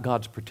it's about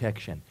God's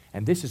protection.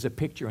 And this is a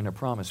picture and a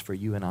promise for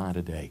you and I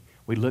today.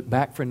 We look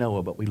back for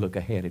Noah, but we look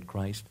ahead at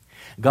Christ.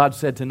 God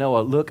said to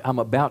Noah, look, I'm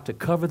about to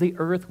cover the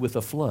earth with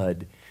a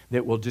flood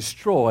that will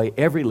destroy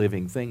every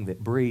living thing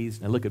that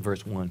breathes. Now look at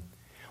verse 1.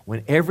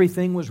 When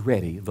everything was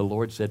ready, the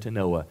Lord said to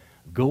Noah,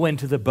 go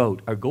into the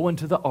boat or go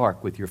into the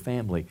ark with your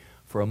family,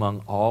 for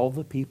among all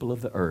the people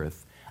of the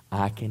earth,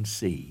 I can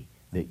see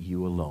that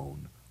you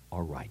alone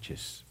are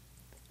righteous.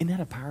 Isn't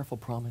that a powerful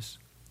promise?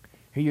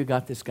 Here you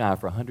got this guy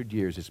for 100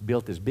 years that's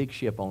built this big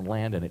ship on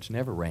land and it's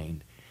never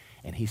rained.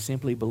 And he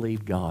simply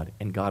believed God.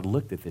 And God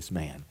looked at this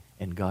man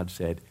and God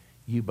said,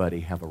 You, buddy,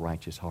 have a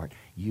righteous heart.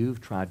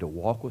 You've tried to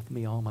walk with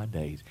me all my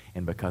days,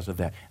 and because of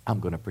that, I'm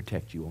going to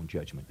protect you on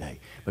Judgment Day.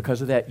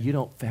 Because of that, you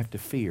don't have to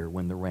fear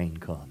when the rain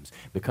comes.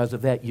 Because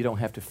of that, you don't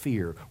have to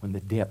fear when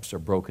the depths are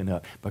broken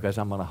up, because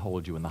I'm going to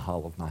hold you in the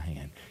hollow of my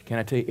hand. Can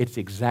I tell you, it's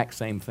the exact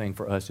same thing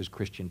for us as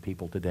Christian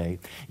people today.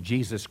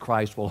 Jesus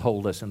Christ will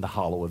hold us in the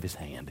hollow of his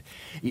hand.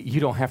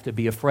 You don't have to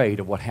be afraid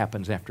of what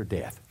happens after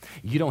death.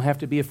 You don't have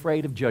to be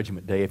afraid of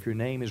Judgment Day if your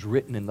name is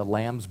written in the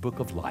Lamb's Book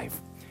of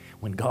Life.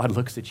 When God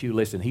looks at you,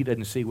 listen, he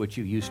doesn't see what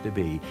you used to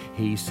be.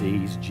 He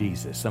sees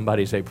Jesus.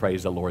 Somebody say,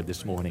 praise the Lord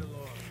this morning.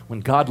 When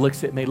God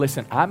looks at me,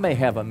 listen, I may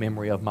have a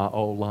memory of my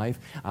old life.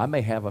 I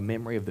may have a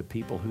memory of the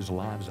people whose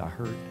lives I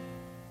hurt.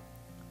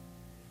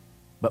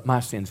 But my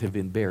sins have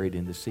been buried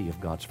in the sea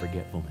of God's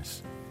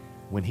forgetfulness.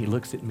 When he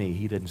looks at me,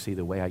 he doesn't see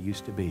the way I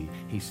used to be.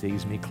 He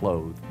sees me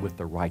clothed with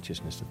the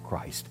righteousness of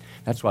Christ.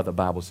 That's why the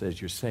Bible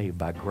says you're saved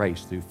by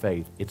grace through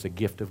faith. It's a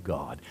gift of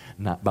God,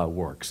 not by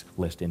works,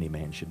 lest any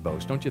man should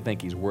boast. Don't you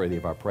think he's worthy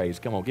of our praise?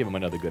 Come on, give him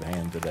another good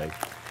hand today.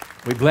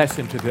 We bless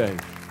him today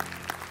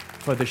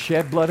for the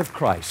shed blood of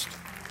Christ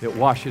that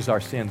washes our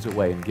sins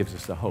away and gives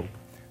us a hope.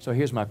 So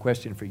here's my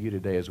question for you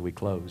today as we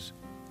close.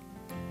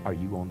 Are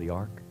you on the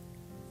ark?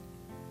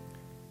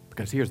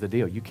 Because here's the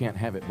deal. You can't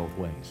have it both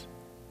ways.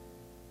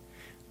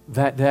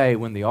 That day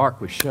when the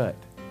ark was shut,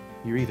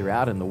 you're either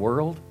out in the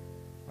world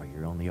or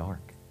you're on the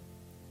ark.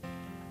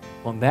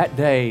 On that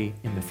day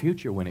in the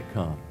future when it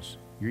comes,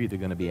 you're either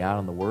going to be out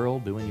in the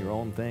world doing your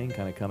own thing,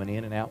 kind of coming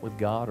in and out with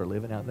God or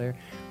living out there,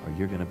 or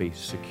you're going to be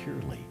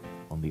securely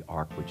on the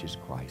ark, which is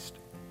Christ.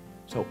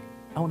 So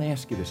I want to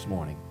ask you this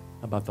morning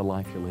about the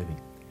life you're living.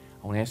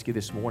 I want to ask you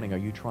this morning, are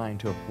you trying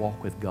to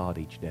walk with God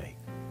each day?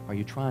 Are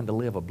you trying to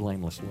live a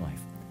blameless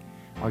life?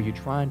 Are you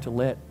trying to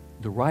let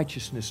the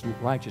righteous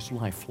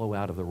life flow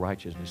out of the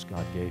righteousness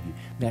God gave you?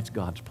 That's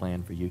God's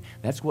plan for you.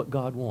 That's what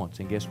God wants.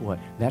 And guess what?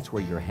 That's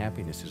where your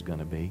happiness is going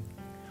to be.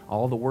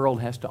 All the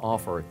world has to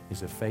offer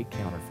is a fake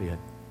counterfeit.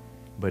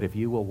 But if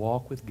you will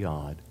walk with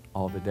God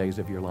all the days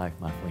of your life,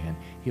 my friend,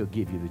 he'll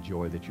give you the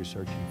joy that you're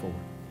searching for.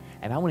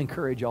 And I want to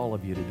encourage all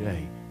of you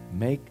today,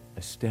 make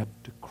a step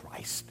to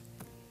Christ.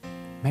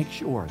 Make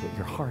sure that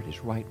your heart is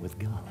right with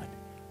God.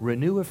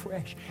 Renew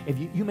afresh. If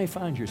you may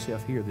find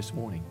yourself here this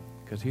morning,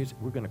 because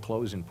we're going to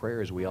close in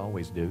prayer as we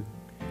always do.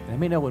 And let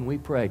me know when we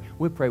pray,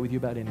 we'll pray with you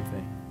about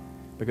anything.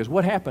 Because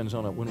what happens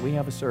when we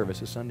have a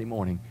service a Sunday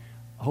morning,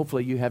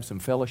 hopefully you have some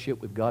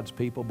fellowship with God's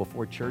people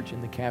before church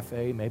in the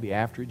cafe, maybe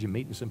afterwards you're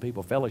meeting some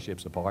people,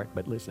 fellowship's apart.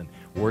 But listen,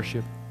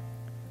 worship,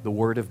 the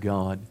Word of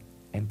God,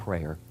 and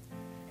prayer.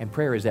 And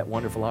prayer is that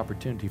wonderful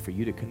opportunity for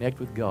you to connect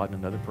with God and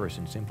another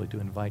person, simply to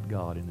invite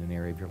God in an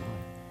area of your life.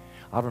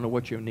 I don't know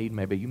what your need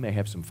may be. You may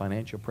have some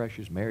financial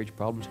pressures, marriage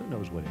problems, who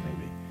knows what it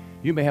may be.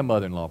 You may have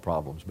mother-in-law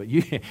problems, but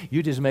you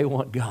just may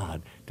want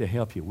God to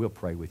help you. We'll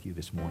pray with you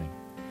this morning.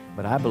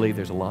 But I believe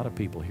there's a lot of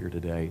people here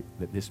today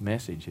that this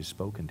message has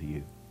spoken to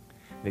you,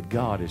 that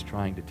God is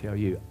trying to tell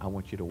you, I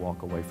want you to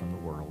walk away from the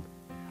world.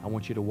 I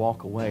want you to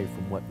walk away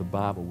from what the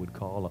Bible would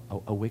call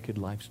a wicked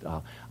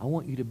lifestyle. I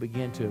want you to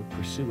begin to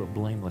pursue a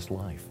blameless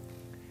life.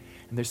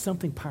 And there's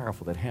something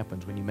powerful that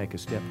happens when you make a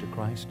step to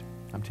Christ.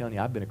 I'm telling you,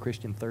 I've been a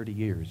Christian 30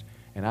 years,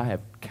 and I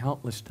have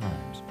countless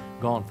times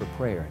gone for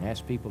prayer and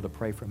asked people to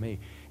pray for me,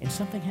 and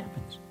something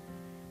happens.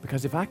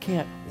 Because if I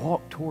can't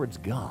walk towards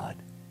God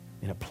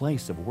in a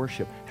place of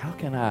worship, how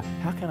can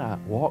I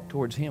walk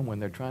towards him when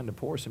they're trying to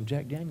pour some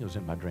Jack Daniels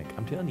in my drink?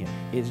 I'm telling you,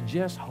 it's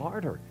just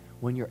harder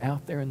when you're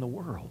out there in the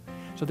world.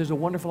 So there's a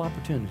wonderful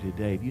opportunity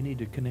today if you need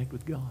to connect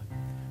with God.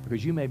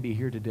 Because you may be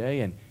here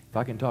today, and if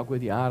I can talk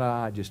with you eye to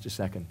eye just a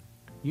second,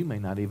 you may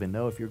not even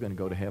know if you're going to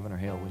go to heaven or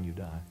hell when you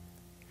die.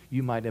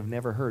 You might have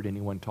never heard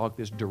anyone talk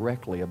this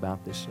directly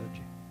about this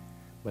subject.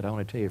 But I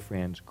want to tell you,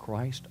 friends,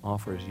 Christ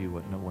offers you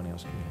what no one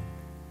else can.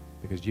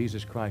 Because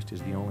Jesus Christ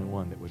is the only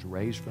one that was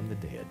raised from the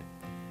dead.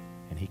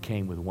 And he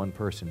came with one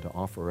person to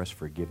offer us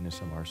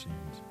forgiveness of our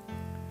sins.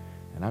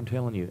 And I'm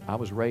telling you, I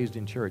was raised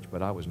in church,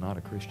 but I was not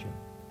a Christian.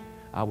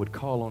 I would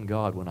call on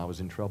God when I was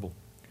in trouble.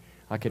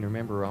 I can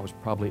remember I was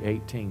probably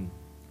 18.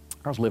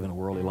 I was living a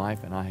worldly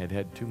life, and I had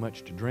had too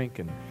much to drink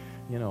and,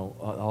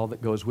 all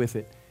that goes with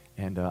it.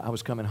 And I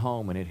was coming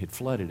home, and it had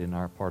flooded in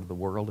our part of the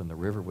world, and the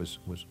river was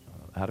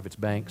out of its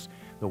banks.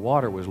 The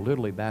water was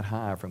literally that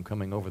high from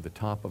coming over the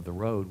top of the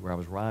road where I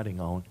was riding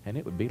on, and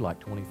it would be like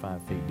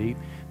 25 feet deep.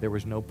 There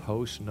was no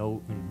posts,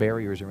 no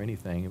barriers or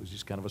anything. It was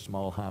just kind of a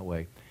small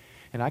highway.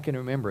 And I can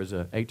remember as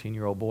an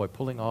 18-year-old boy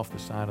pulling off the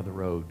side of the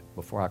road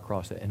before I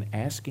crossed it and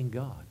asking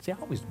God. See, I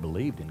always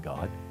believed in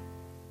God.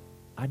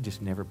 I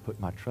just never put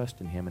my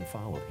trust in him and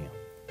followed him.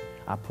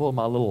 I pulled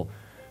my little,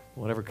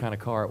 whatever kind of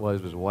car it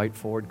was a white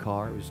Ford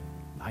car. It was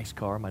a nice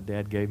car my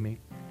dad gave me.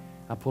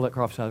 I pulled that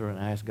car off the side of the road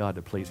and I asked God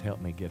to please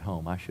help me get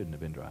home. I shouldn't have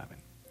been driving.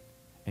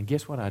 And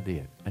guess what I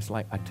did? It's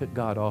like I took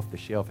God off the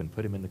shelf and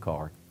put him in the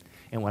car.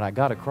 And when I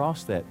got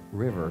across that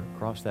river,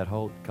 across that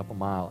whole couple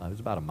mile, it was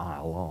about a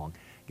mile long,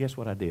 guess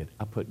what I did?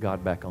 I put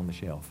God back on the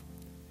shelf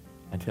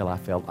until I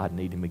felt I'd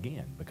need him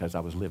again because I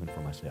was living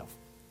for myself.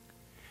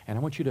 And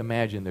I want you to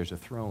imagine there's a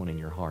throne in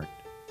your heart.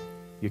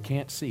 You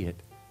can't see it,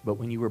 But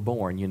when you were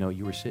born, you know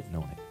you were sitting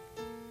on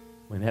it.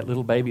 When that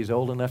little baby is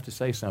old enough to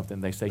say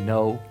something, they say,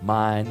 no,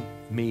 mine,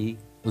 me,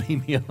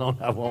 leave me alone,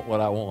 I want what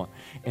I want.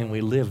 And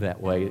we live that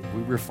way.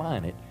 We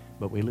refine it,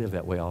 but we live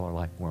that way all our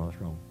life. We're on the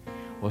throne.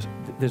 Well,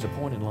 there's a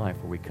point in life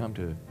where we come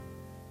to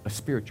a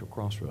spiritual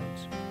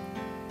crossroads,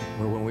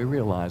 where when we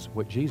realize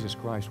what Jesus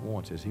Christ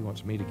wants is he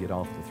wants me to get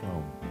off the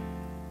throne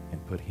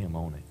and put him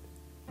on it.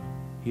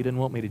 He doesn't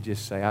want me to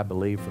just say, I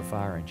believe for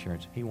fire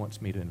insurance. He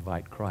wants me to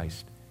invite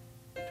Christ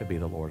to be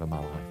the Lord of my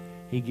life.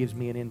 He gives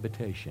me an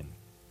invitation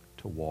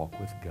to walk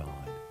with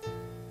God.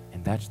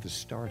 And that's the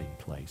starting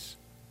place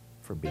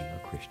for being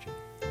a Christian.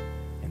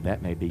 And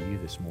that may be you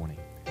this morning.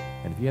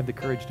 And if you have the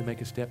courage to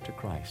make a step to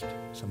Christ,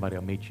 somebody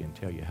will meet you and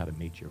tell you how to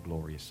meet your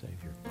glorious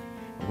Savior.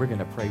 And we're going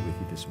to pray with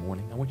you this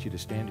morning. I want you to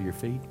stand to your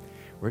feet.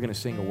 We're going to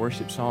sing a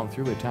worship song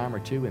through a time or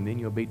two, and then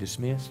you'll be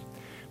dismissed.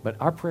 But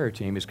our prayer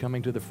team is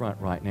coming to the front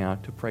right now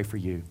to pray for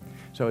you.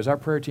 So as our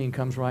prayer team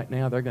comes right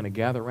now, they're going to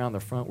gather around the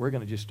front. We're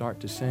going to just start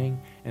to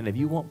sing. And if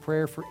you want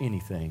prayer for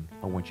anything,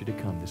 I want you to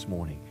come this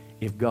morning.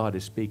 If God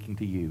is speaking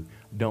to you,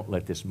 don't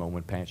let this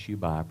moment pass you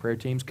by. Prayer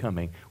team's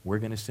coming. We're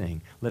going to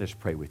sing. Let us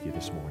pray with you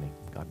this morning.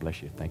 God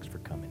bless you. Thanks for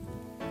coming.